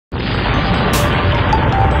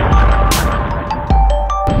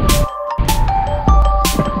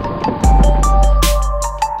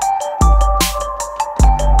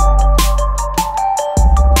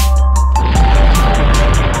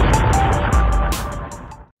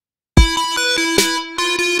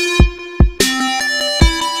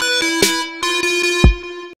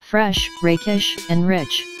Fresh, rakish, and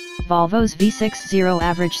rich, Volvo's V60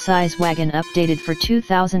 average size wagon updated for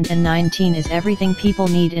 2019 is everything people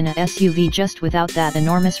need in a SUV, just without that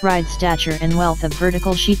enormous ride stature and wealth of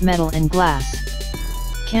vertical sheet metal and glass.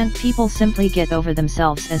 Can't people simply get over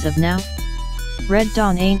themselves as of now? Red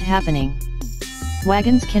Dawn ain't happening.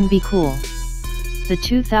 Wagons can be cool. The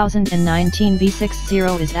 2019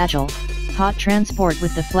 V60 is agile, hot transport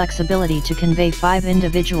with the flexibility to convey 5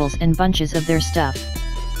 individuals and bunches of their stuff.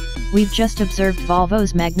 We've just observed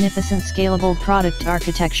Volvo's magnificent scalable product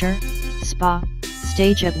architecture,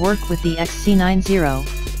 stage at work with the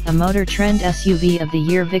XC90, a Motor Trend SUV of the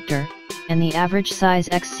Year victor, and the average size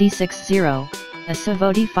XC60, a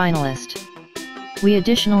Savodi finalist. We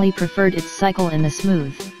additionally preferred its cycle in the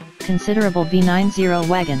smooth, considerable V90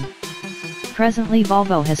 wagon. Presently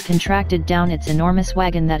Volvo has contracted down its enormous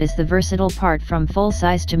wagon that is the versatile part from full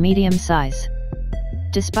size to medium size.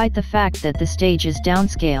 Despite the fact that the stage is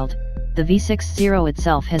downscaled, the V60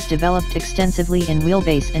 itself has developed extensively in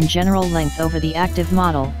wheelbase and general length over the active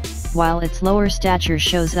model, while its lower stature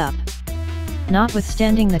shows up.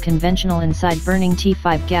 Notwithstanding the conventional inside-burning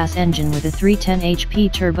T5 gas engine with a 310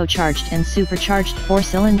 HP turbocharged and supercharged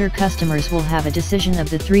 4-cylinder, customers will have a decision of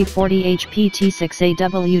the 340 HP T6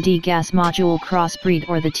 AWD gas module crossbreed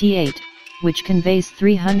or the T8, which conveys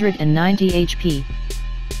 390 HP.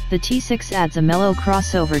 The T6 adds a mellow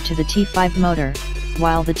crossover to the T5 motor,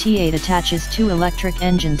 while the T8 attaches 2 electric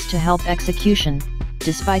engines to help execution,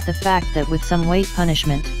 despite the fact that with some weight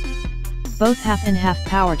punishment. Both half-and-half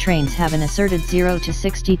powertrains have an asserted 0 to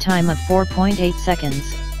 60 time of 4.8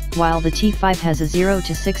 seconds, while the T5 has a 0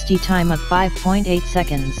 to 60 time of 5.8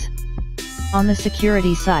 seconds. On the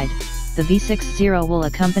security side, the V60 will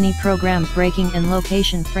accompany program braking and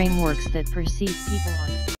location frameworks that perceive people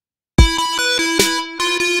on